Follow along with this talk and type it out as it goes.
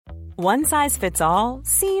One size fits all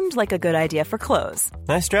seemed like a good idea for clothes.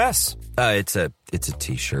 Nice dress. It's a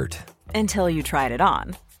t-shirt. Until you tried it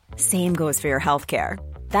on. Same goes for your healthcare.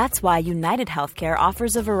 That's why United Healthcare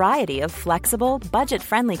offers a variety of flexible,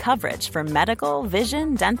 budget-friendly coverage for medical,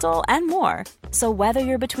 vision, dental, and more. So whether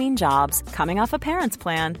you're between jobs, coming off a parent's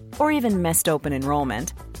plan, or even missed open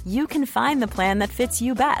enrollment, you can find the plan that fits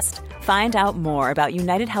you best. Find out more about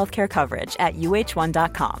United Healthcare coverage at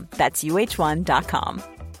uh1.com. That's uh1.com.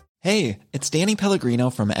 Hey, it's Danny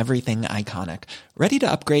Pellegrino from Everything Iconic. Ready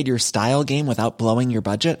to upgrade your style game without blowing your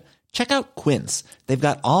budget? Check out Quince. They've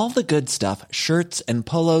got all the good stuff, shirts and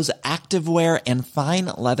polos, activewear, and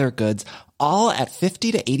fine leather goods, all at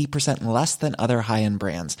 50 to 80% less than other high-end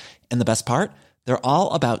brands. And the best part? They're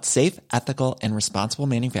all about safe, ethical, and responsible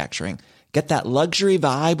manufacturing. Get that luxury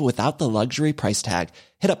vibe without the luxury price tag.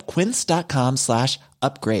 Hit up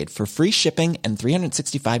quince.com/upgrade for free shipping and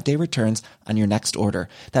 365-day returns on your next order.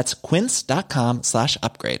 That's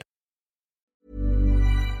quince.com/upgrade.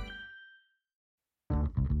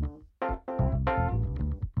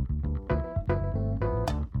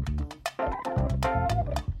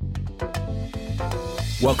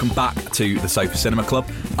 Welcome back to the Sofa Cinema Club.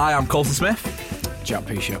 I am Colton Smith. Jack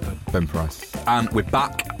P. Shepherd. Ben Price. And we're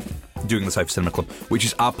back doing the Sofa Cinema Club, which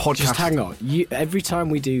is our podcast. Just hang on. Every time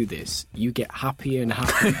we do this, you get happier and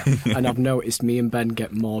happier. And I've noticed me and Ben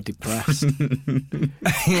get more depressed. Should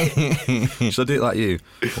I do it like you?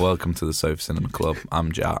 Welcome to the Sofa Cinema Club.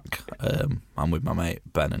 I'm Jack. I'm with my mate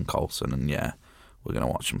Ben and Colson, and yeah, we're going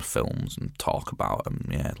to watch some films and talk about them.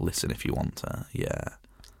 Yeah, listen if you want to. Yeah.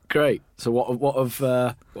 Great. So what have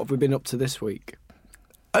we been up to this week?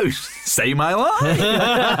 Oh, say my line.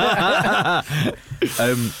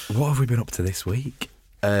 What have we been up to this week?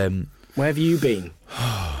 Where have you been?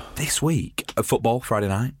 This week, football Friday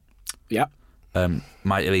night. Yeah.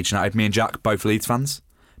 Mighty Leeds United. Me and Jack, both Leeds fans.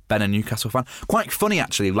 Ben, a Newcastle fan. Quite funny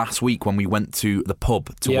actually. Last week when we went to the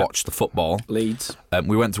pub to watch the football, Leeds.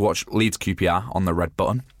 We went to watch Leeds QPR on the Red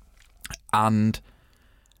Button, and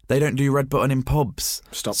they don't do Red Button in pubs.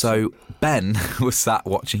 So Ben was sat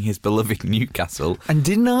watching his beloved Newcastle. And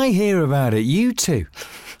didn't I hear about it? You two.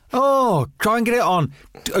 Oh, try and get it on.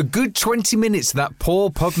 A good 20 minutes, that poor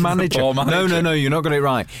pub manager. Poor manager. No, you're not got it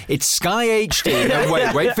right. It's Sky HD. No,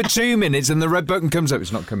 wait for 2 minutes and the red button comes up.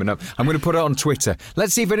 It's not coming up. I'm going to put it on Twitter.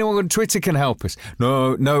 Let's see if anyone on Twitter can help us.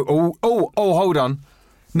 No. Oh, hold on.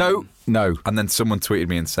 No. And then someone tweeted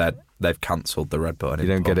me and said they've cancelled the Red Button in pubs.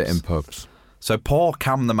 You don't get it in pubs. So poor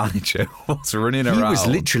Cam, the manager, was running around. He was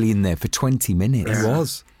literally in there for 20 minutes.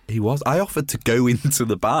 He was. I offered to go into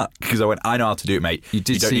the back because I went, I know how to do it, mate. You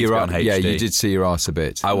did don't see need your to be on HD. Yeah, you did see your arse a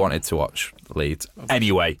bit. I wanted to watch Leeds.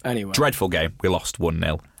 Anyway, dreadful game. We lost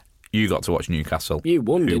 1-0. You got to watch Newcastle. You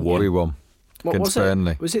won, didn't you? We won. What against was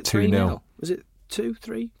Burnley. Was it 2-0? Was it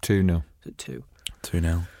 2-3? 2-0. Was it 2?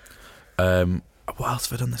 2-0. What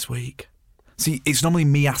else have I done this week? See, it's normally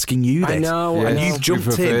me asking you this. I know. And you've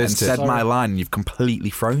jumped in and said Sorry. my line and you've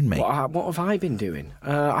completely thrown me. What have I been doing?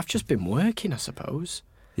 I've just been working, I suppose.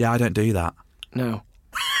 Yeah, I don't do that. No.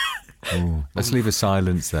 Ooh, let's leave a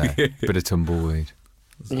silence there. Bit of tumbleweed.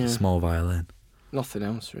 Yeah. Small violin. Nothing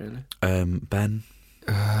else, really. Ben?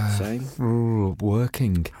 Same.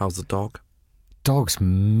 Working. How's the dog? Dog's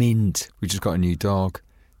mint. We just got a new dog.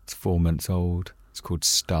 It's 4 months old. It's called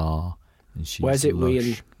Star. And she's Where's it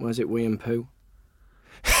lush. wee and poo?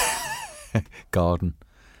 Garden.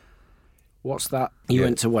 What's that? You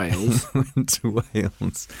went to Wales? Went to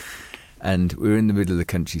Wales. And we were in the middle of the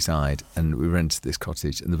countryside and we rented this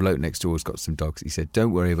cottage and the bloke next door's got some dogs. He said,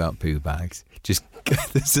 don't worry about poo bags. Just,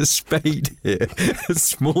 there's a spade here, a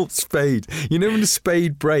small spade. You know when a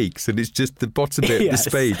spade breaks and it's just the bottom bit of the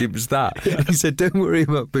spade? It was that. Yes. He said, don't worry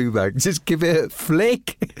about poo bags. Just give it a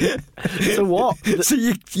flick. So what? So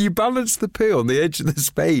you balance the poo on the edge of the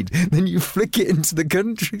spade, then you flick it into the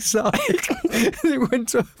countryside. It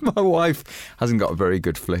went off. My wife hasn't got a very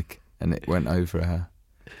good flick and it went over her.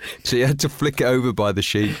 So you had to flick it over by the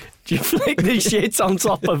sheep. Do you flick the shit on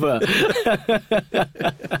top of her?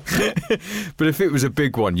 But if it was a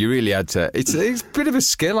big one, you really had to. It's a bit of a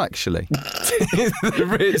skill, actually. The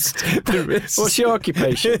wrist. What's your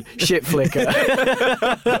occupation? Shit flicker.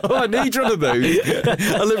 Oh, I need one of those.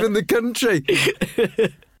 I live in the country.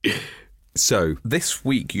 So this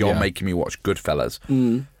week you're making me watch Goodfellas.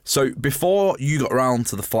 So before you got round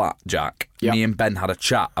to the flat, Jack, me and Ben had a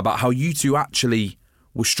chat about how you two actually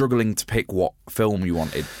were struggling to pick what film you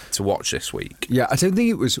wanted to watch this week. Yeah, I don't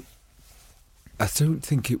think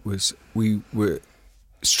it was. We were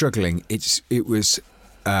struggling. It was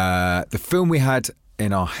the film we had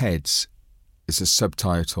in our heads is a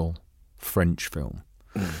subtitle French film.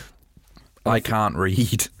 I can't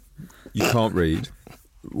read. you can't read,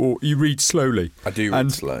 or you read slowly. I do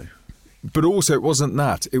read slow. But also, it wasn't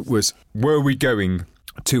that. It was, were we going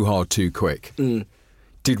too hard, too quick?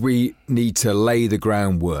 Did we need to lay the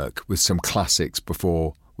groundwork with some classics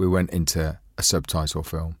before we went into a subtitle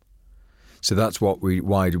film? So that's why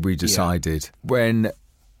we decided when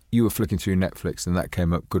you were flicking through Netflix and that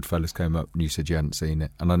came up, Goodfellas came up, and you said you hadn't seen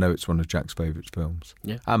it, and I know it's one of Jack's favourite films,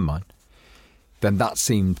 and mine, then that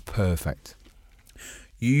seemed perfect.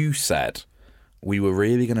 You said we were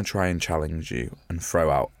really going to try and challenge you and throw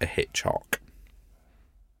out a Hitchcock.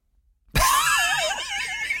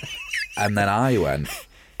 And then I went,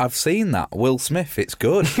 I've seen that. Will Smith, it's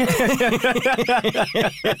good.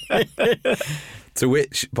 To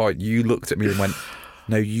which point you looked at me and went,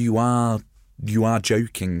 no, you are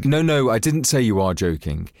joking. No, I didn't say you are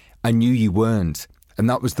joking. I knew you weren't. And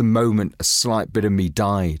that was the moment a slight bit of me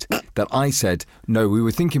died. That I said, no, we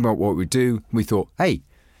were thinking about what we'd do. We thought, hey,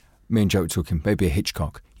 me and Joe were talking, maybe a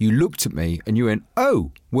Hitchcock. You looked at me and you went,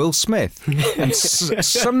 oh, Will Smith. And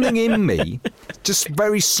something in me just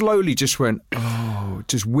very slowly just went, oh,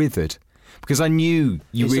 just withered. Because I knew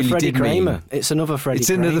you it's really did Kramer. mean. It's another Freddie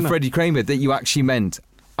Kramer. It's another Freddie Kramer that you actually meant.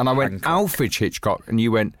 And I went, Alfred Hitchcock. And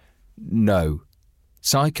you went, no.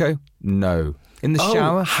 Psycho? No. In the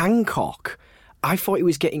shower? Hancock. I thought he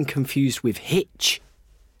was getting confused with Hitch.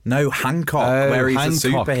 No, Hancock, where he's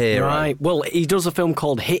Hancock. a superhero. Right. Well, he does a film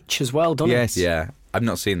called Hitch as well, doesn't Yes. Yeah, I've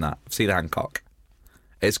not seen that. I've seen Hancock.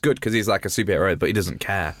 It's good because he's like a superhero, but he doesn't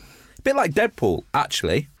care. A bit like Deadpool,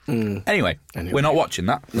 actually. Anyway, we're not watching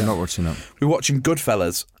that. We're not watching that. We're watching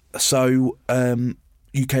Goodfellas. So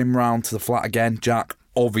you came round to the flat again, Jack.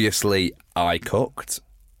 Obviously, I cooked,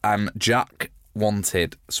 and Jack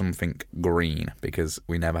wanted something green because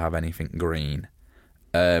we never have anything green.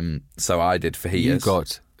 So I did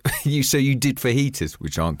fajitas. So you did fajitas,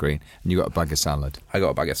 which aren't green, and you got a bag of salad. I got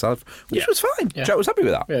a bag of salad, which was fine. Yeah. Jack was happy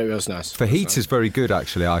with that. Yeah, it was nice. Fajitas very good,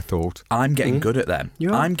 actually, I thought. I'm getting good at them. You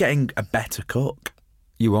are? I'm getting a better cook.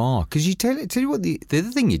 You are. Because you tell you what, the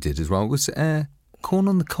other thing you did as well was corn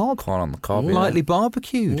on the cob. Corn on the cob, yeah. Lightly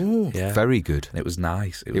barbecued. Yeah. Very good. And it was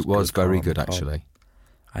nice. It was very corn good, on the cob. actually.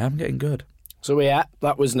 I am getting good. So yeah,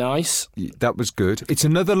 that was nice. That was good. It's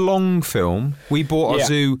another long film. We bought our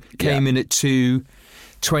zoo, came in at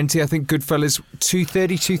 2:20. I think Goodfellas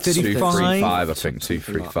 2:30, 2:35. 2:35, I think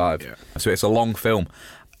 2:35. Yeah. So it's a long film.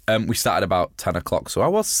 We started about 10 o'clock, so I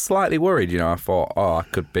was slightly worried. I thought, I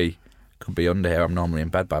could be under here. I'm normally in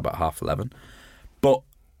bed by about 11:30. But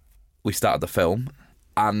we started the film,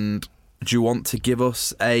 and do you want to give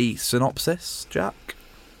us a synopsis, Jack?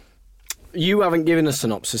 You haven't given a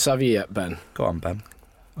synopsis, have you yet, Ben? Go on, Ben.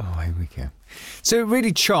 Oh, here we go. So it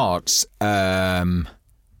really charts one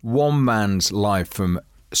man's life from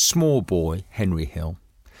small boy, Henry Hill,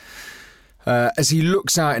 as he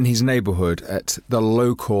looks out in his neighbourhood at the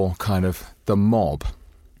local kind of the mob.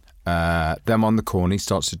 Them on the corner, he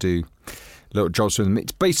starts to do little jobs with them.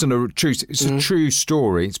 It's based on a true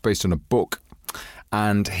story. It's based on a book.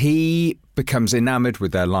 And he becomes enamoured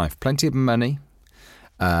with their life. Plenty of money,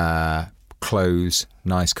 clothes,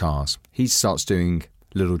 nice cars. He starts doing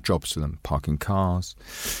little jobs for them, parking cars,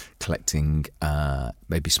 collecting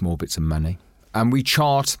maybe small bits of money. And we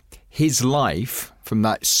chart his life from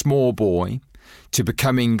that small boy to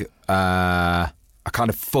becoming a kind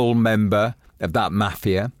of full member of that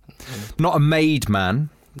mafia. Not a made man,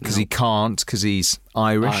 because he can't, because he's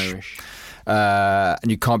Irish. And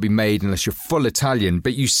you can't be made unless you're full Italian.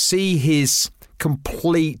 But you see his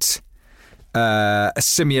complete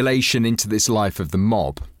assimilation into this life of the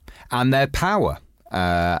mob and their power.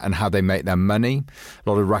 And how they make their money, a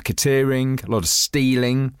lot of racketeering, a lot of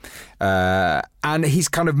stealing. And his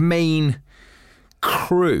kind of main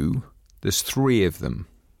crew, there's three of them,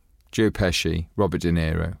 Joe Pesci, Robert De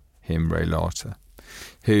Niro, him, Ray Liotta,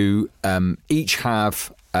 who each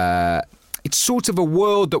have... it's sort of a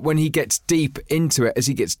world that when he gets deep into it, as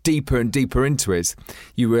he gets deeper and deeper into it,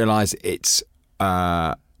 you realise it's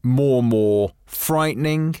more and more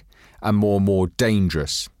frightening and more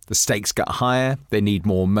dangerous. The stakes get higher, they need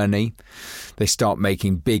more money, they start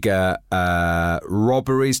making bigger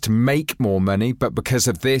robberies to make more money, but because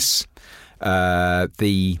of this,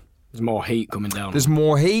 there's more heat coming down. There's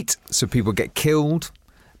more heat, so people get killed.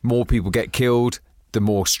 More people get killed, the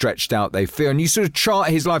more stretched out they feel. And you sort of chart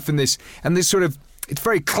his life from this, and this sort of, it's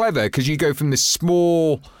very clever because you go from this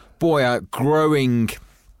small boy outgrowing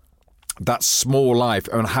that small life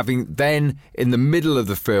and having then in the middle of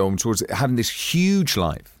the film towards having this huge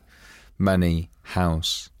life. Money,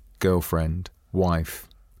 house, girlfriend, wife.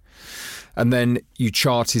 And then you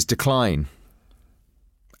chart his decline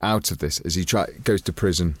out of this as he goes to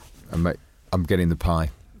prison and I'm getting the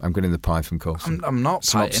pie. I'm getting the pie from Colson. I'm not.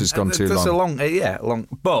 Synopsis pieing. gone too It's long. long,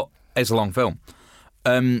 but it's a long film.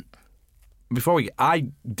 I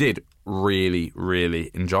did really, really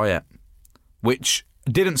enjoy it, which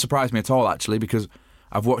didn't surprise me at all, actually, because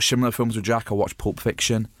I've watched similar films with Jack. I watched Pulp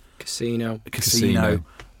Fiction, Casino.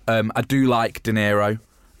 I do like De Niro.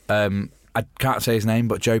 I can't say his name,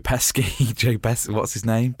 but Joe Pesci. What's his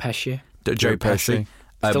name? Pesci. Joe Pesci.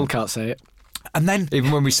 Still can't say it. And then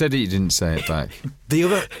Even when we said it, you didn't say it back. the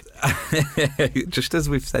other, just as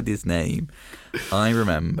we've said his name, I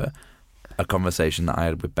remember a conversation that I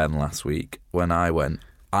had with Ben last week when I went,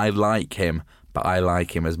 I like him, but I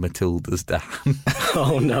like him as Matilda's dad.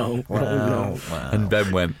 Oh no! Oh no! And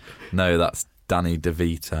Ben went, no, that's Danny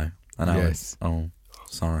DeVito. And I Yes. went, oh,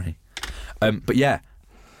 sorry. But yeah,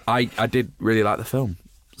 I did really like the film.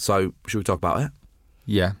 So should we talk about it?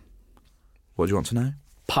 Yeah. What do you want to know?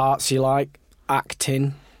 Parts you like,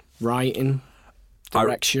 acting, writing,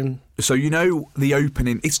 direction. So you know the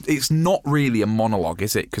opening. It's not really a monologue,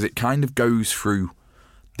 is it? Because it kind of goes through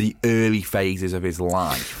the early phases of his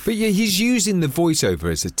life. But yeah, he's using the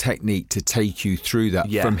voiceover as a technique to take you through that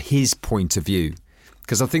Yeah. from his point of view.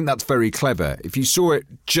 Because I think that's very clever. If you saw it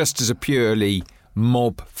just as a purely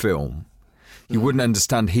mob film, you wouldn't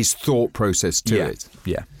understand his thought process to it.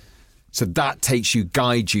 Yeah. So that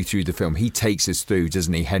guides you through the film. He takes us through,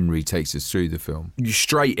 doesn't he? Henry takes us through the film. You're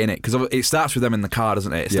straight in it because it starts with them in the car,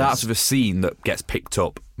 doesn't it? It starts with a scene that gets picked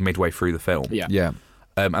up midway through the film. Yeah. Yeah.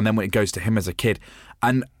 And then when it goes to him as a kid,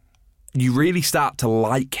 and you really start to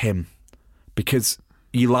like him because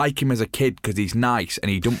you like him as a kid because he's nice and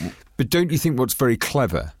he don't. But don't you think what's very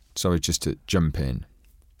clever, sorry, just to jump in,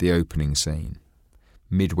 the opening scene,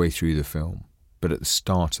 midway through the film, but at the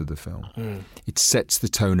start of the film, it sets the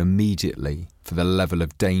tone immediately for the level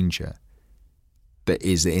of danger that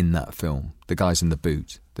is in that film. The guy's in the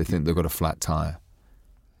boot. They think they've got a flat tyre.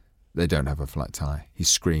 They don't have a flat tyre. He's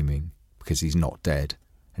screaming because he's not dead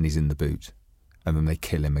and he's in the boot. And then they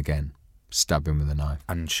kill him again, stab him with a knife.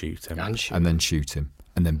 And shoot him. And then shoot him.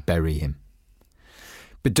 And then bury him.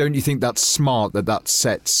 But don't you think that's smart that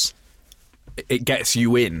sets... It gets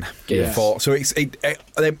you in. Yes. So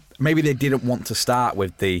maybe they didn't want to start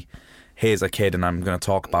with the here's a kid and I'm going to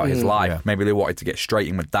talk about his life. Yeah. Maybe they wanted to get straight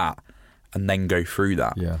in with that and then go through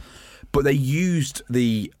that. Yeah. But they used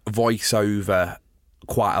the voiceover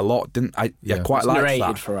quite a lot, didn't I? Yeah, Yeah. quite It's like narrated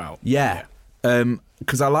that. throughout. Yeah,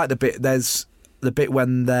 because I like the bit. There's the bit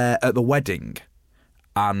when they're at the wedding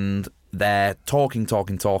and they're talking,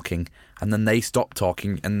 and then they stop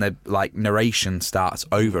talking and the narration starts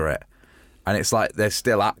over it. And it's like they're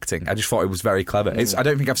still acting. I just thought it was very clever. I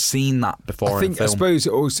don't think I've seen that before in a film. I suppose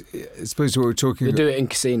what we're talking They about... do it in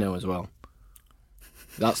Casino as well.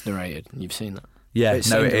 That's narrated. You've seen that. Yeah, It's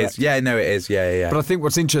no, it indirect. is. Yeah, no, it is. Yeah. But I think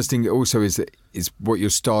what's interesting also is what you're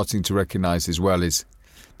starting to recognise as well is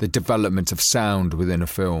the development of sound within a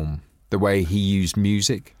film, the way he used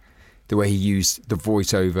music, the way he used the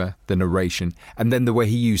voiceover, the narration, and then the way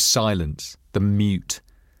he used silence, the mute.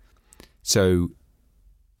 So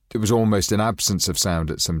there was almost an absence of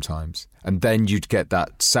sound at some times, and then you'd get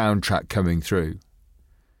that soundtrack coming through.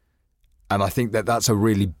 And I think that's a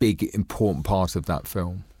really big, important part of that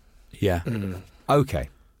film. Yeah. Okay,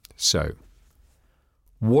 so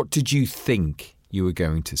what did you think you were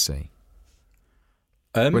going to see?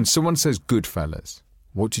 When someone says Goodfellas,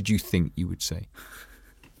 what did you think you would see?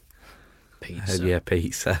 Pizza. Yeah,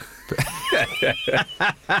 pizza.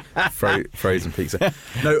 Frozen pizza.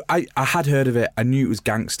 No, I had heard of it. I knew it was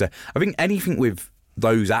gangster. I think anything with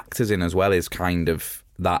those actors in as well is kind of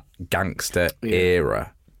that gangster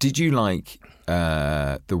era. Did you like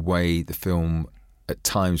the way the film at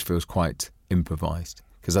times feels quite improvised?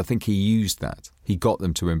 Because I think he used that. He got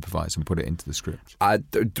them to improvise and put it into the script.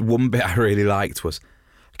 One bit I really liked was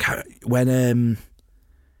when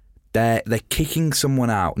they're kicking someone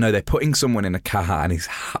out. No, they're putting someone in a car and his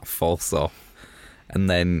hat falls off, and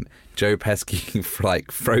then Joe Pesci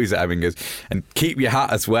throws it at him and goes, "And keep your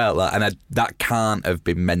hat as well." That can't have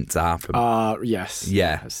been meant to happen. Yes.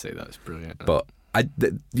 Yeah. I see. That's brilliant. But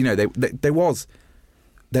there was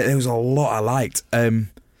a lot I liked.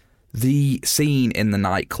 The scene in the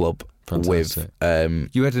nightclub Fantastic. with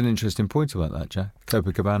You had an interesting point about that, Jack.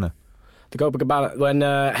 Copacabana. The Copacabana, when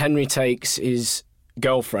Henry takes his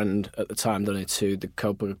girlfriend at the time, doesn't he, to the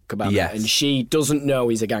Copacabana, Yes. and she doesn't know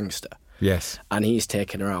he's a gangster, Yes. and he's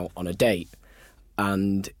taking her out on a date,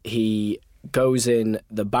 and he goes in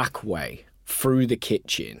the back way through the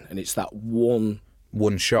kitchen, and it's that one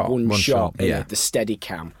shot. shot, shot, yeah. the steady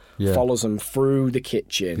cam Yeah. follows them through the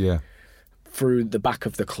kitchen, Yeah. through the back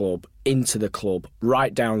of the club, into the club,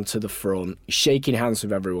 right down to the front, shaking hands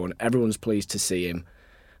with everyone. Everyone's pleased to see him.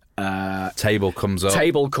 Table comes up.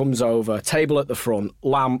 Table comes over, table at the front,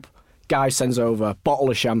 lamp, guy sends over, bottle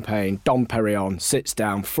of champagne, Dom Perignon, sits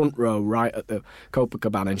down, front row, right at the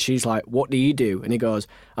Copacabana, and she's like, what do you do? And he goes,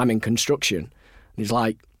 I'm in construction. And he's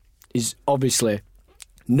like, he's obviously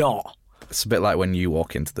not. It's a bit like when you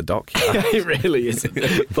walk into the dockyard. It really is.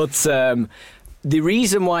 But the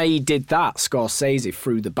reason why he did that, Scorsese,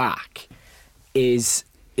 through the back, is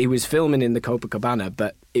he was filming in the Copacabana,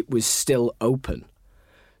 but it was still open.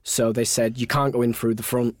 So they said, you can't go in through the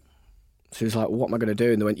front. So he was like, well, what am I going to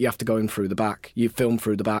do? And they went, you have to go in through the back. You film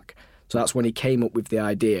through the back. So that's when he came up with the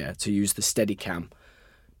idea to use the Steadicam,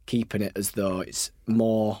 keeping it as though it's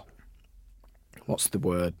more, what's the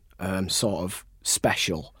word, sort of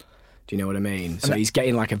special. Do you know what I mean? So he's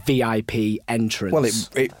getting like a VIP entrance. Well,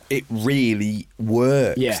 it really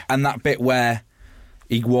works. Yeah. And that bit where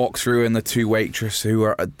he walks through and the two waitresses who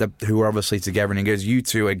are obviously together, and he goes, "You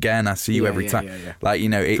two again. I see you every time." Yeah. Like, you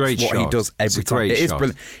know, it's Great what he shot. does every time. Great It is shot.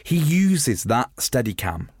 brilliant. He uses that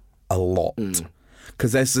Steadicam a lot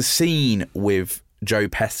because there's the scene with Joe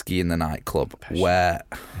Pesci in the nightclub where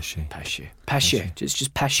Pesci. It's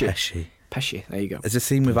just Pesci. Pesci. There you go. there's a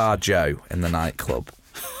scene with our Joe in the nightclub.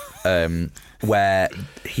 Where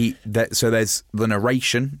so there's the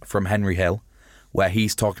narration from Henry Hill where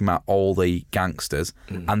he's talking about all the gangsters,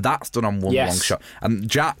 and that's done on one long shot. And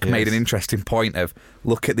Jack made an interesting point of,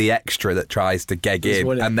 look at the extra that tries to geg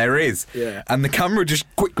in, and there is. Yeah. And the camera just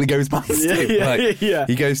quickly goes past him.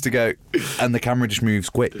 He goes to go, and the camera just moves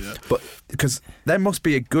quick. Yeah. But because there must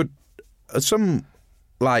be some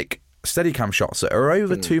like Steadicam shots that are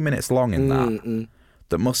over 2 minutes long in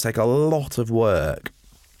that must take a lot of work.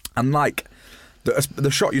 And like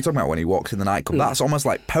the shot you're talking about when he walks in the nightclub, that's almost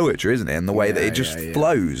like poetry, isn't it? In the way that it just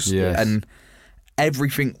flows, and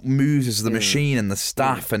everything moves as the machine and the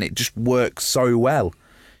staff, and it just works so well.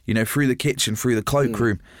 You know, through the kitchen, through the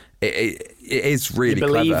cloakroom, it is really you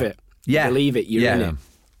believe clever. It. Yeah, you believe it. You're in it.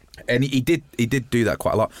 And he did do that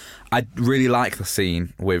quite a lot. I really like the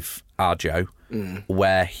scene with Arjo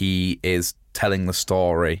where he is telling the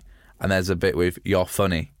story, and there's a bit with "You're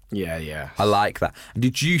funny." Yeah. I like that.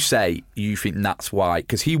 Did you say you think that's why?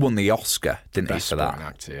 Because he won the Oscar, didn't Best he, for that? supporting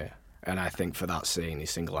actor, yeah. And I think for that scene, he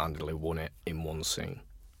single-handedly won it in one scene.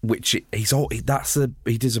 Which he does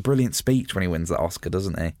a brilliant speech when he wins that Oscar,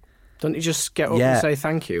 doesn't he? Don't he just get up and say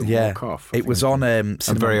thank you and walk off? It was on. I'm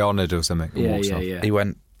very honoured or something. Yeah. Off. He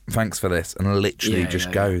went, "Thanks for this," and literally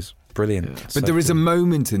just goes, "Brilliant." Yeah. But there is a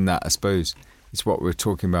moment in that, I suppose. It's what we were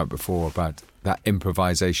talking about before, about that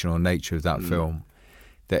improvisational nature of that film.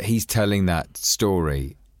 That he's telling that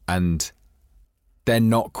story and they're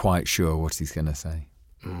not quite sure what he's going to say.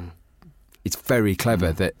 It's very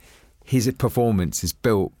clever that his performance is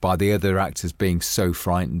built by the other actors being so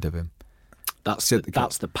frightened of him. That's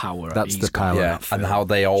the power. That's the power. Yeah, and how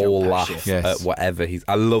they all laugh at whatever he's.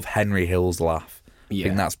 I love Henry Hill's laugh. I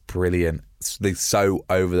think that's brilliant. They're so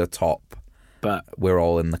over the top. But we're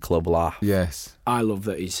all in the club laugh. Yes. I love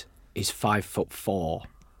that he's 5'4",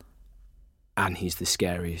 and he's the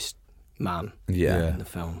scariest man in the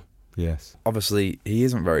film. Yes. Obviously, he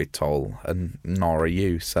isn't very tall, and nor are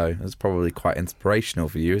you, so it's probably quite inspirational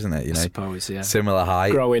for you, isn't it? You know, I suppose, yeah. Similar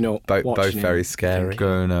height. Growing up. Both very scary.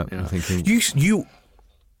 Growing up, I'm thinking...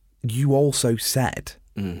 You also said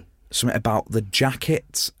something about the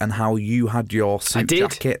jackets and how you had your suit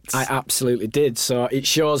jackets. I absolutely did. So it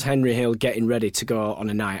shows Henry Hill getting ready to go on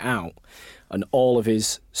a night out, and all of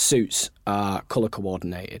his suits are colour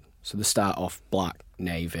coordinated. So they start off black,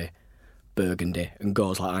 navy, burgundy, and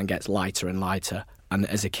goes like that and gets lighter and lighter. And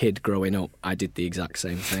as a kid growing up, I did the exact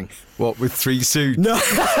same thing. What, with 3 suits? No,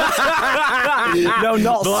 no,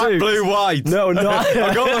 not black, suits. blue, white. No, not.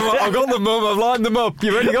 I've got them up. I've lined them up.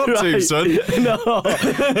 You've only got 2, son. No,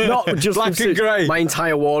 not just black and grey. My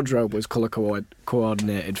entire wardrobe was colour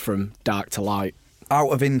coordinated from dark to light.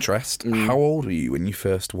 Out of interest, how old were you when you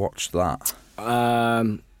first watched that?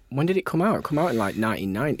 When did it come out? It came out in like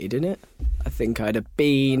 1990, didn't it? I think I'd have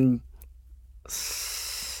been...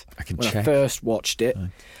 I when I first watched it,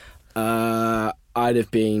 I'd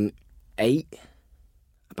have been 8.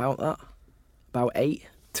 About 8.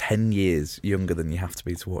 10 years younger than you have to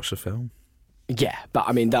be to watch the film. Yeah, but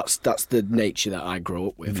I mean that's the nature that I grew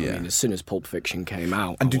up with. I mean, as soon as Pulp Fiction came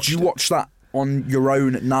out, and did you watch that on your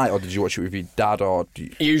own at night, or did you watch it with your dad? Or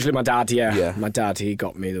usually my dad, yeah. My dad, he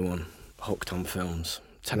got me the one hooked on films.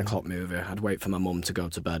 10 o'clock movie. I'd wait for my mum to go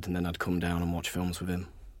to bed, and then I'd come down and watch films with him.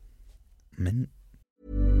 Mint.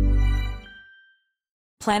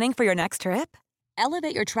 Planning for your next trip?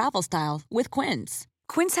 Elevate your travel style with Quince.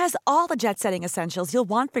 Quince has all the jet-setting essentials you'll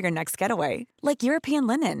want for your next getaway, like European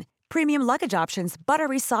linen, premium luggage options,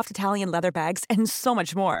 buttery soft Italian leather bags, and so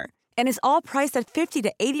much more. And is all priced at 50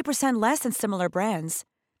 to 80% less than similar brands.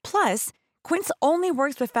 Plus, Quince only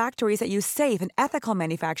works with factories that use safe and ethical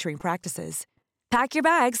manufacturing practices. Pack your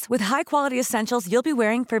bags with high-quality essentials you'll be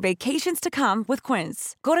wearing for vacations to come with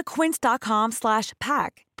Quince. Go to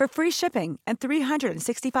quince.com/pack for free shipping and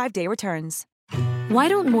 365-day returns. Why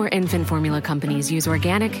don't more infant formula companies use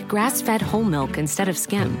organic, grass-fed whole milk instead of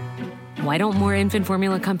skim? Why don't more infant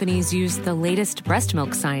formula companies use the latest breast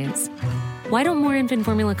milk science? Why don't more infant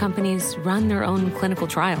formula companies run their own clinical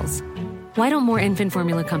trials? Why don't more infant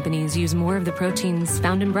formula companies use more of the proteins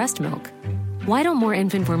found in breast milk? Why don't more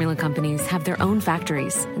infant formula companies have their own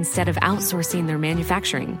factories instead of outsourcing their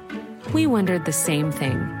manufacturing? We wondered the same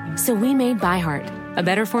thing. So we made ByHeart, a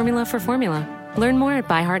better formula for formula. Learn more at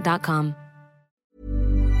byheart.com.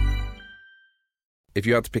 If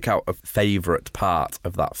you had to pick out a favourite part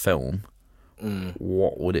of that film,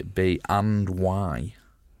 what would it be and why?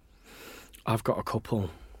 I've got a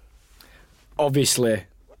couple. Obviously,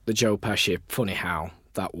 the Joe Pesci, Funny How,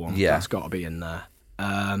 that one. Yeah. That's got to be in there.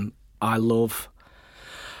 I love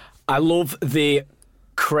the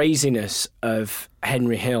craziness of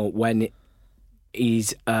Henry Hill when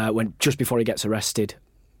just before he gets arrested,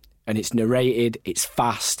 and it's narrated. It's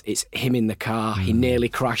fast. It's him in the car. He nearly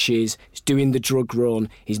crashes. He's doing the drug run.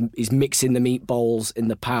 He's mixing the meatballs in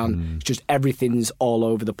the pan. It's just everything's all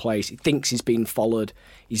over the place. He thinks he's being followed.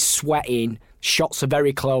 He's sweating. Shots are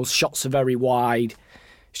very close. Shots are very wide.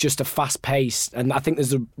 It's just a fast pace, and I think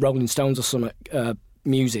there's the Rolling Stones or some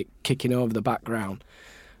music kicking over the background.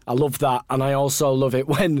 I love that, and I also love it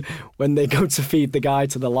when they go to feed the guy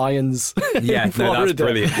to the lions. Yeah, that's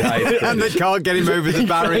brilliant. And they can't get him over the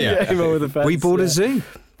barrier. Get him over the fence, We bought a zoo.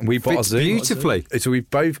 We bought a zoo beautifully. So we've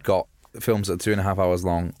both got films that are 2.5 hours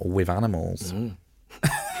long with animals.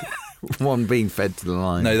 One being fed to the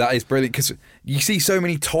lion. No, that is brilliant because you see so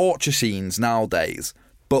many torture scenes nowadays,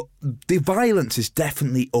 but the violence is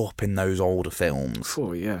definitely up in those older films.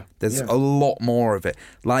 Oh yeah, There's a lot more of it.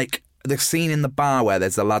 Like the scene in the bar where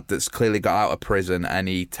there's a lad that's clearly got out of prison and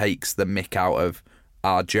he takes the mick out of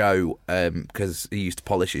our Joe because he used to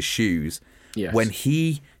polish his shoes. Yes. When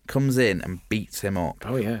he comes in and beats him up.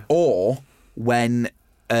 Oh yeah. Or when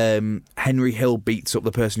Henry Hill beats up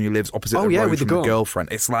the person who lives opposite the road with from the girlfriend.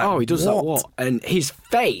 It's like, he does that. What? And his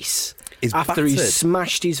face Is after he battered.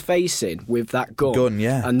 smashed his face in with that gun.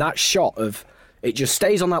 Yeah. And that shot of it just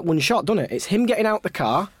stays on that one shot, doesn't it? It's him getting out the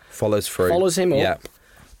car, follows through, follows him up, Yep.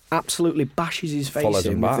 absolutely bashes his face Follows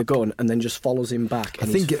in him with the back. gun, and then just follows him back. I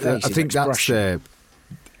And think his face, his that's expression.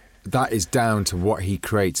 that is down to what he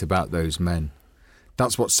creates about those men.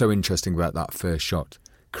 That's what's so interesting about that first shot,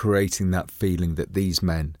 creating that feeling that these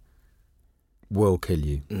men will kill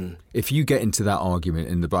you. If you get into that argument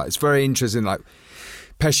in the bar, it's very interesting. Like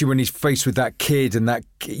Pesci, when he's faced with that kid, and that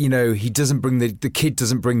he doesn't bring the kid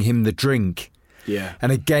doesn't bring him the drink. Yeah.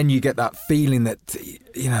 And again, you get that feeling that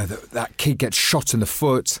that kid gets shot in the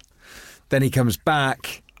foot. Then he comes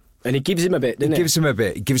back. And he gives him a bit, doesn't he? He gives him a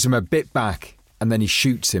bit. He gives him a bit back, and then he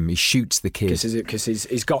shoots him. He shoots the kid. Because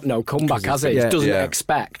he's got no comeback, has he? yeah, He doesn't yeah.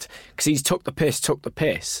 expect. Because he's took the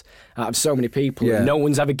piss out of so many people. Yeah. And no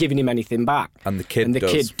one's ever given him anything back. And the kid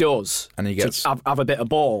does. And he gets to have a bit of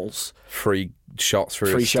balls. 3 shots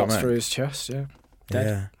through Three his shots stomach. through his chest, yeah. Dead.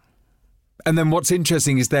 Yeah. And then what's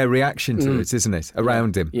interesting is their reaction to it, isn't it?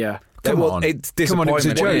 Around him. Yeah. Come Well, on. it's Come on, it was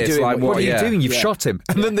a disappointment, joke. isn't it? It's like, what are you yeah. doing? You've Yeah. shot him.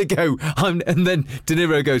 And then they go, and then De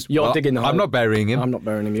Niro goes, You're "Well, digging the hole. I'm not burying him. I'm not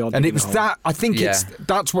burying him. You're And digging it was the hole. that, I think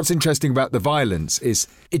that's what's interesting about the violence is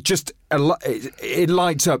it just, it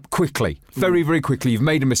lights up quickly, very, very quickly. You've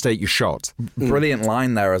made a mistake, you're shot. Brilliant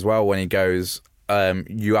line there as well when he goes,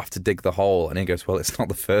 you have to dig the hole. And he goes, well, it's not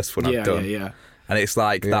the first one I've done. Yeah. And it's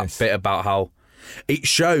like Yes. that bit about how it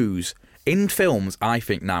shows in films, I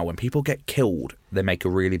think now, when people get killed, they make a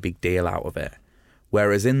really big deal out of it.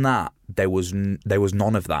 Whereas in that, there was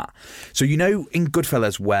none of that. So, in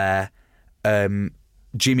Goodfellas where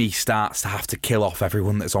Jimmy starts to have to kill off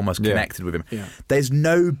everyone that's almost connected with him. Yeah. There's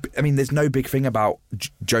no big thing about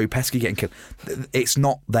Joe Pesci getting killed. It's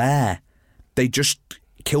not there. They just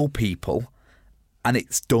kill people and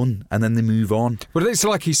it's done and then they move on. Well, it's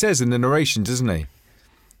like he says in the narration, doesn't he?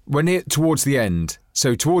 Towards the end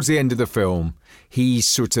of the film, he's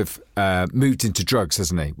sort of moved into drugs,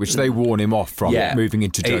 hasn't he? Which they warn him off from moving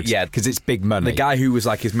into drugs. Because it's big money. The guy who was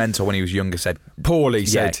like his mentor when he was younger said, Paulie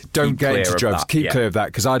said, don't keep get clear into of drugs. that. Keep Yeah. clear of that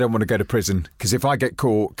because I don't want to go to prison. Because if I get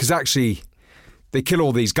caught, because actually they kill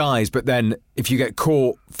all these guys, but then if you get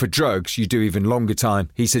caught for drugs, you do even longer time.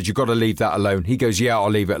 He said, you've got to leave that alone. He goes, yeah, I'll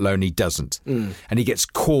leave it alone. He doesn't. And he gets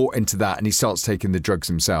caught into that and he starts taking the drugs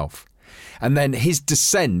himself. And then his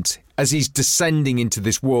descent, as he's descending into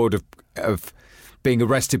this world of being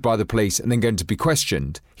arrested by the police and then going to be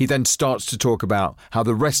questioned, he then starts to talk about how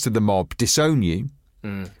the rest of the mob disown you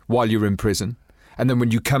while you're in prison. And then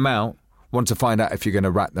when you come out, want to find out if you're going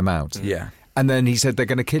to rat them out. Yeah. And then he said they're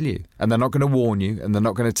going to kill you, and they're not going to warn you, and they're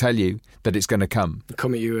not going to tell you that it's going to come.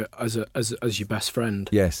 Come at you as your best friend.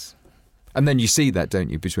 Yes. And then you see that, don't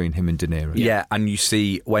you, between him and De Niro? Yeah, and you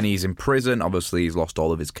see when he's in prison, obviously he's lost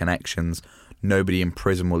all of his connections. Nobody in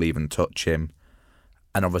prison will even touch him.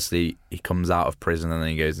 And obviously he comes out of prison and then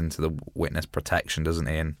he goes into the witness protection, doesn't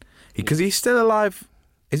he? And because he's still alive.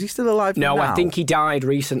 Is he still alive now? No, I think he died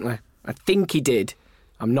recently. I think he did.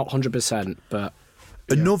 I'm not 100%, but...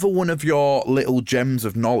 Another one of your little gems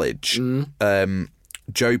of knowledge, Joe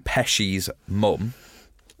Pesci's mum.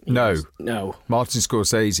 No. Martin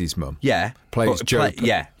Scorsese's mum. Yeah. Plays Joe.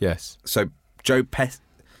 Yeah. Yes. So Joe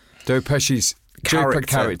Pesci's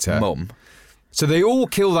character mum. So they all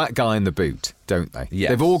kill that guy in the boot, don't they? Yes.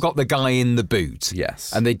 They've all got the guy in the boot.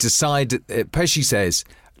 Yes. And they decide, Pesci says,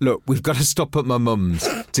 look, we've got to stop at my mum's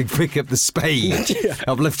to pick up the spade.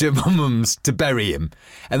 I've left it at my mum's to bury him.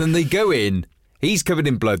 And then they go in, he's covered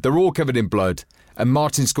in blood, they're all covered in blood, and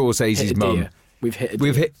Martin Scorsese's mum...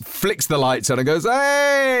 flicks the lights on and goes,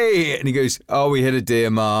 hey! And he goes, oh, we hit a deer,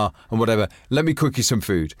 Ma, and whatever. Let me cook you some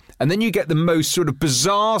food. And then you get the most sort of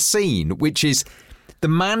bizarre scene, which is the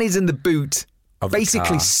man is in the boot,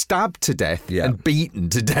 basically stabbed to death and beaten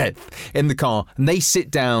to death in the car. And they sit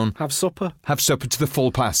down. Have supper to the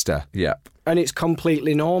full plaster. Yep. And it's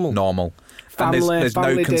completely normal. Family, there's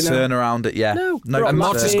no concern dinner. around it, No. And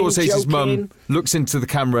Martin Scorsese's mum looks into the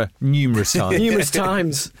camera numerous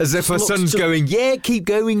times. As if her son's going, yeah, keep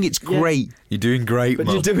going, it's great. You're doing great, Mum.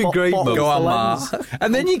 You're doing great, Mum. Go on, Ma.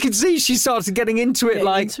 And then you can see she started getting into it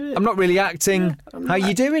I'm not really acting. How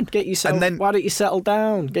you doing? Get yourself, and then, why don't you settle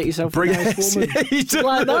down? Get yourself a nice woman.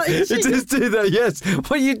 Like that, it does do that, yes.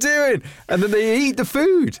 What are you doing? And then they eat the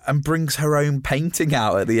food. And brings her own painting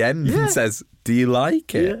out at the end and says, do you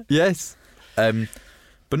like it? Yeah. Yes.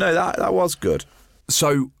 But no, that was good.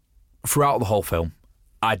 So throughout the whole film,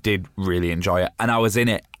 I did really enjoy it, and I was in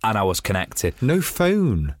it, and I was connected. No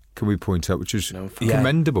phone, can we point out, which is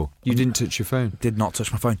commendable. You didn't touch your phone. Did not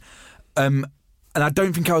touch my phone. And I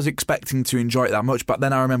don't think I was expecting to enjoy it that much, but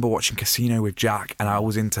then I remember watching Casino with Jack, and I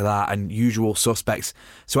was into that, and Usual Suspects.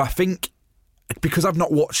 So I think, because I've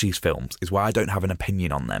not watched these films, is why I don't have an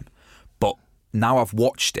opinion on them. But now I've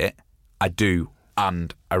watched it, I do,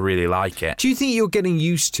 and I really like it. Do you think you're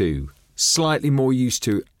getting slightly more used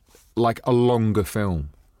to, like a longer film,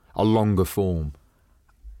 a longer form?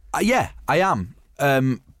 Yeah, I am.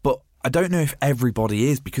 But I don't know if everybody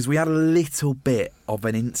is, because we had a little bit of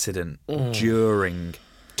an incident during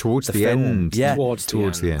towards the film. end. Yeah, towards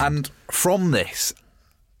the end. And from this,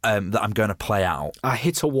 that I'm going to play out, I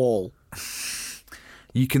hit a wall.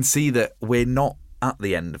 You can see that we're not at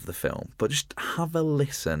the end of the film, but just have a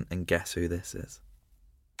listen and guess who this is.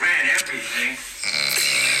 Ran everything. We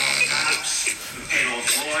paid all the cops, we paid all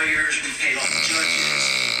the lawyers, we paid all the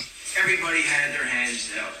judges. Everybody had their hands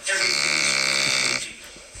out.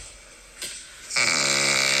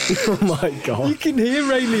 Oh my God. You can hear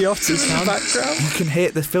Ray Liotta in the background. You can hear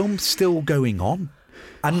the film still going on.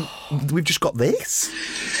 And we've just got this.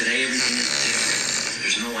 Today everything is different.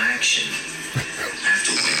 There's no action.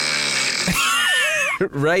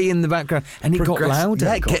 Ray in the background, and it got louder.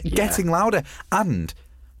 Yeah, getting louder. And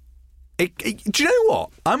do you know what?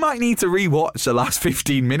 I might need to rewatch the last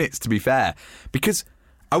 15 minutes, to be fair, because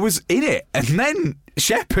I was in it, and then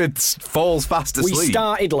Shepard falls fast asleep. We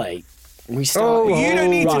started late. You don't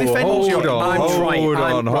need to defend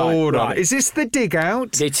Hold on. Is this the dig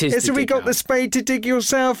out? It is. Have we got the spade to dig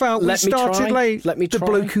yourself out? We started late. Let me try. The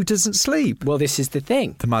bloke who doesn't sleep. Well, this is the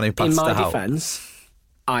thing. The man who passed out. In my defence,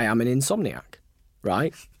 I am an insomniac,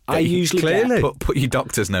 right? I usually put your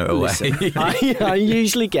doctor's note away. Listen, I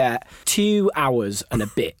usually get 2 hours and a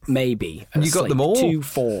bit, maybe. And you got them all? 2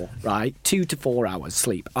 to 4 hours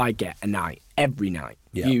sleep. I get a night every night,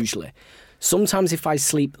 usually. Sometimes if I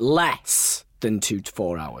sleep less than 2 to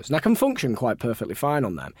 4 hours, and I can function quite perfectly fine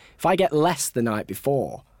on them. If I get less the night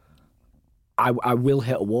before, I will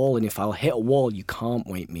hit a wall, and if I'll hit a wall, you can't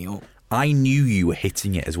wake me up. I knew you were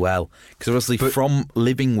hitting it as well, because obviously from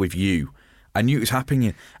living with you, I knew it was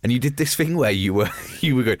happening, and you did this thing where you were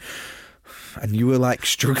going, and you were like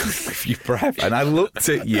struggling with your breath, and I looked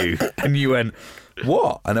at you, and you went,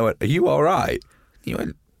 "What?" And I went, "Are you all right?" You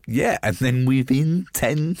went, "Yeah," and then within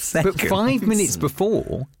 10 seconds. But 5 minutes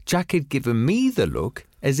before, Jack had given me the look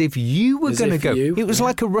as if you were going to go. It was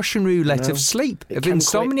like a Russian roulette of sleep, of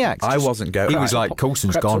insomniacs. I wasn't going. He was like,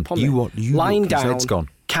 "Coulson's gone. You lying look, down, his head's gone."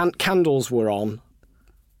 Candles were on.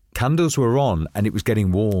 Candles were on, and it was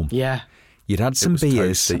getting warm. Yeah. You'd had some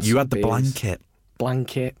beers. Toasty. You had the blanket.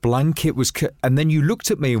 Blanket was... and then you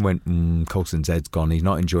looked at me and went, Coulson's head's gone. He's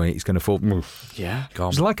not enjoying it. He's going to fall. Yeah. Gone. It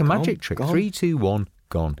was like a magic trick. 3, 2, 1,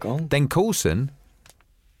 gone. Then Coulson...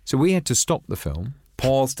 So we had to stop the film.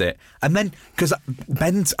 Paused it. And then, because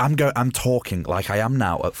I'm talking like I am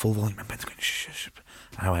now at full volume, and Ben's going, shh.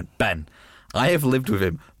 And I went, Ben, I have lived with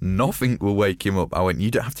him. Nothing will wake him up. I went,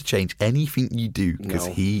 you don't have to change anything you do because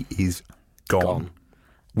he is gone.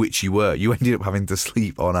 Which you were. You ended up having to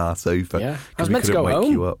sleep on our sofa. Yeah. I was meant to go wake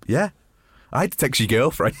home. You up. Yeah. I had to text your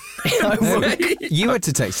girlfriend. You had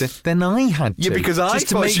to text her, then I had to. Yeah, because I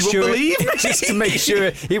thought she wouldn't believe me. Just to make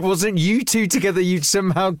sure it wasn't you two together you'd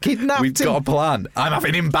somehow kidnapped We've him. got a plan. I'm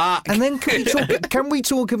having him back. And then can we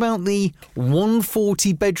talk about the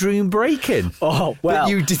 140 bedroom break-in? Oh, well.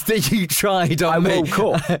 That you tried on me.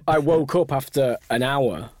 I woke up after an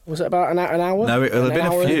hour. Was it about an hour? No, it'll have been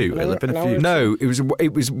a few. It'll have been a few. No, it was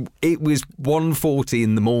 1:40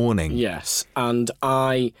 in the morning. Yes, and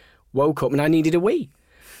I woke up and I needed a wee.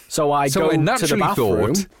 So I go to the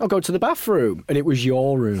bathroom. I'll go to the bathroom, and it was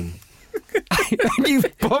your room. You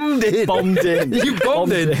bombed in. You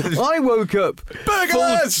bombed in. I woke up.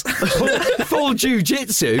 Burglars! Full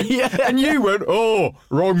jiu-jitsu. Yeah. And you went,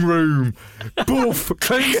 wrong room. Boof,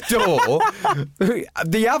 closed door.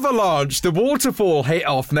 The avalanche, the waterfall hit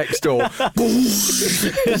off next door.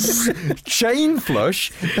 Chain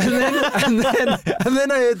flush. And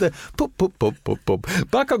then I heard the pop, pop, pop, pop, pop,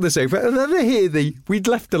 back on the sofa. And then I hear we'd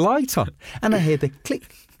left the light on. And I hear the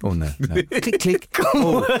click. Oh, no. Click, click.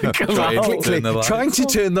 Oh, no. Click, click. Trying to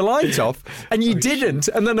turn the light off, and you didn't.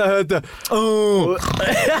 And then I heard the,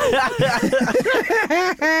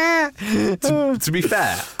 To be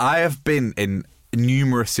fair, I have been in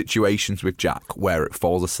numerous situations with Jack where it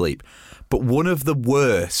falls asleep. But one of the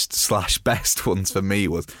worst / best ones for me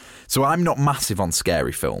was, so I'm not massive on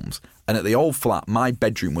scary films. And at the old flat, my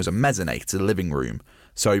bedroom was a mezzanine, a living room.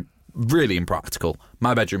 So really impractical.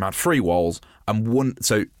 My bedroom had 3 walls and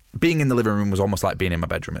so being in the living room was almost like being in my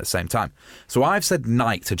bedroom at the same time. So I've said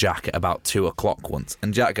night to Jack at about 2:00 once,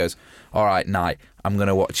 and Jack goes, all right, night, I'm going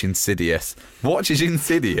to watch Insidious. Watches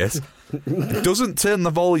Insidious, doesn't turn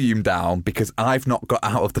the volume down because I've not got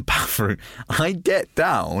out of the bathroom. I get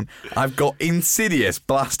down, I've got Insidious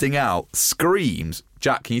blasting out, screams.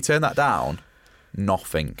 Jack, can you turn that down?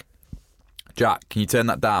 Nothing. Jack, can you turn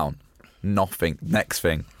that down? Nothing. Next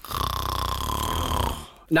thing.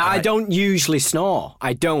 Now, I don't usually snore.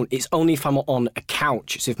 I don't. It's only if I'm on a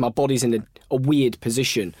couch. So if my body's in a weird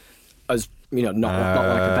position, as not like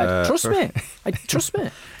a bed. Trust me.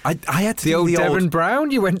 I had to the do old the Devon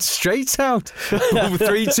Brown. You went straight out.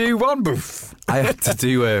 3, 2, 1. Boof. I had to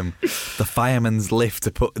do the fireman's lift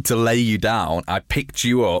to lay you down. I picked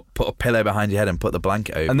you up, put a pillow behind your head, and put the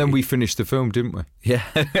blanket over. And then you. we finished the film, didn't we? Yeah,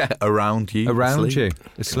 around you,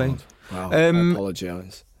 asleep. Wow. I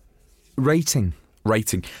apologise. Rating.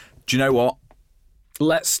 Do you know what?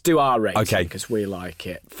 Let's do our rating, okay, because we like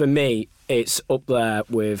it. For me, it's up there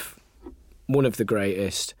with one of the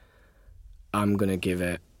greatest. I'm going to give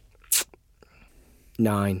it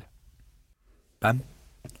 9. Ben?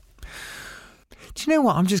 Do you know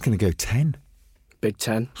what? I'm just going to go 10. Big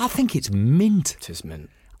 10? I think it's mint. It is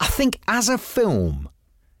mint. I think as a film,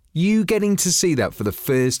 you getting to see that for the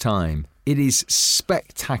first time, it is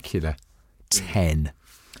spectacular. 10.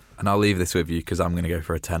 And I'll leave this with you because I'm going to go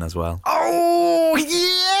for a 10 as well. Oh,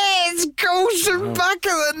 yes! Coulson back of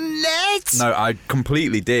the net! No, I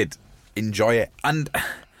completely did enjoy it. And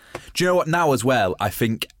do you know what? Now as well, I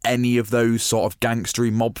think any of those sort of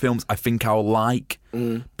gangstery mob films, I think I'll like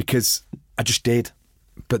because I just did.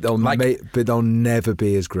 But they'll never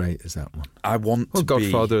be as great as that one. I want to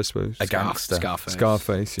Godfather, be I suppose. a gangster.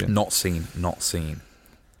 Scarface, yeah. Not seen.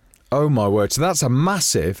 Oh my word! So that's a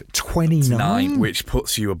massive 29, which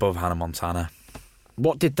puts you above Hannah Montana.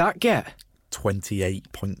 What did that get?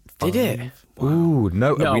 28.5. Did it? Wow. Ooh,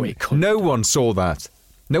 no! It couldn't. No one saw that.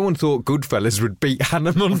 No one thought Goodfellas would beat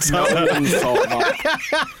Hannah Montana. No one thought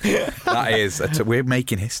that. That is, we're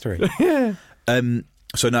making history. So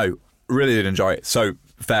no, really did enjoy it. So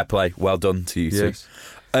fair play, well done to you two.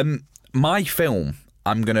 My film,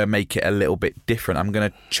 I'm going to make it a little bit different. I'm going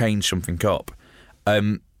to change something up.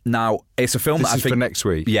 Now, it's a film that I think... for next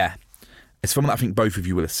week? Yeah. It's a film that I think both of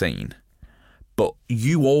you will have seen. But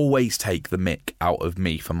you always take the mick out of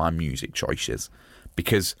me for my music choices.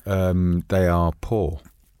 Because... they are poor.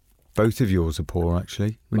 Both of yours are poor,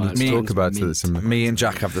 actually. We need to talk about it. Me and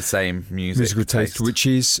Jack have the same musical taste, which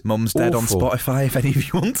is Mum's Dead on Spotify, if any of you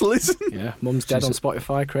want to listen. Yeah, Mum's Dead on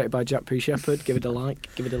Spotify, created by Jack P. Shepherd. Give it a like,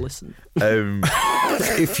 give it a listen.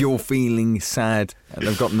 if you're feeling sad and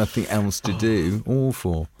I've got nothing else to do.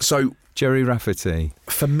 Awful. So, Jerry Rafferty.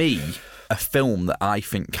 For me, a film that I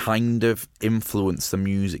think kind of influenced the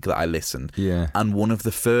music that I listened. Yeah. And one of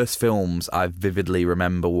the first films I vividly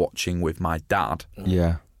remember watching with my dad.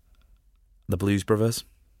 Yeah. The Blues Brothers.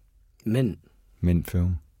 Mint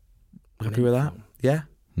film. Happy with that? Yeah?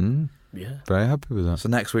 Yeah. Very happy with that. So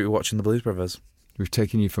next week we're watching The Blues Brothers. We've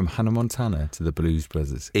taken you from Hannah Montana to the Blues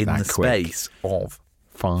Brothers. In that the quick. space of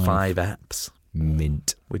 5 eps.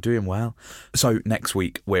 Mint. We're doing well. So next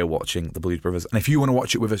week we're watching The Blues Brothers. And if you want to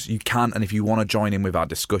watch it with us, you can. And if you want to join in with our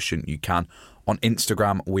discussion, you can. On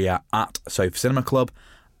Instagram, we are at Sofa Cinema Club.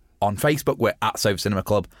 On Facebook, we're at Sofa Cinema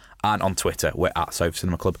Club. And on Twitter, we're at Sofa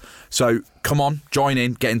Cinema Club. So come on, join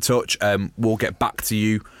in, get in touch. We'll get back to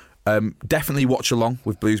you. Definitely watch along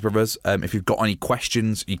with Blues Brothers. If you've got any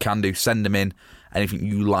questions, you can send them in. Anything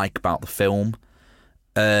you like about the film.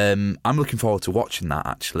 I'm looking forward to watching that,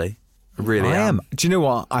 actually. I really am. Do you know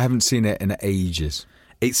what? I haven't seen it in ages.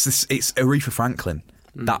 It's Aretha Franklin.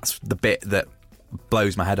 That's the bit that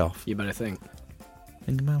blows my head off. You better think.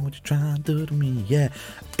 Think about what you're trying to do to me, yeah.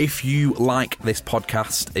 If you like this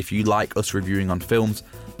podcast, if you like us reviewing on films,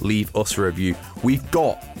 leave us a review. We've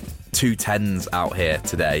got 2 10s out here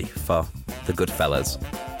today for the Goodfellas.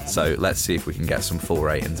 So let's see if we can get some full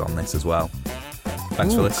ratings on this as well.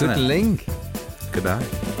 Thanks for listening. Good link. Good night.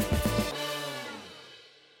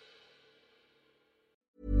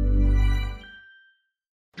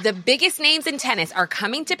 The biggest names in tennis are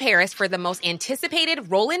coming to Paris for the most anticipated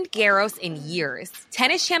Roland Garros in years.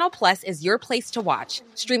 Tennis Channel Plus is your place to watch.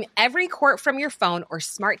 Stream every court from your phone or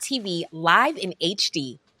smart TV live in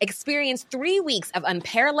HD. Experience 3 weeks of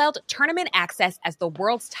unparalleled tournament access as the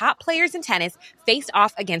world's top players in tennis face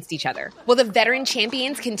off against each other. Will the veteran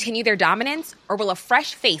champions continue their dominance, or will a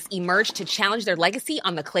fresh face emerge to challenge their legacy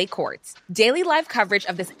on the clay courts? Daily live coverage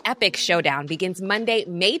of this epic showdown begins Monday,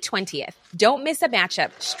 May 20th. Don't miss a matchup.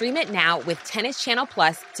 Stream it now with Tennis Channel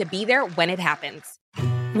Plus to be there when it happens.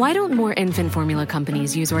 Why don't more infant formula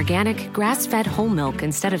companies use organic, grass-fed whole milk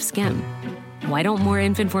instead of skim? Why don't more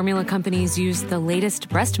infant formula companies use the latest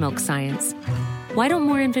breast milk science? Why don't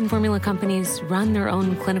more infant formula companies run their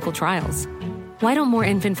own clinical trials? Why don't more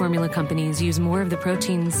infant formula companies use more of the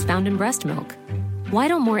proteins found in breast milk? Why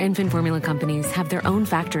don't more infant formula companies have their own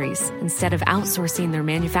factories instead of outsourcing their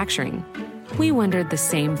manufacturing? We wondered the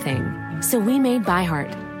same thing. So we made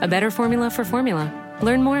ByHeart, a better formula for formula.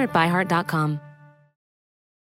 Learn more at byheart.com.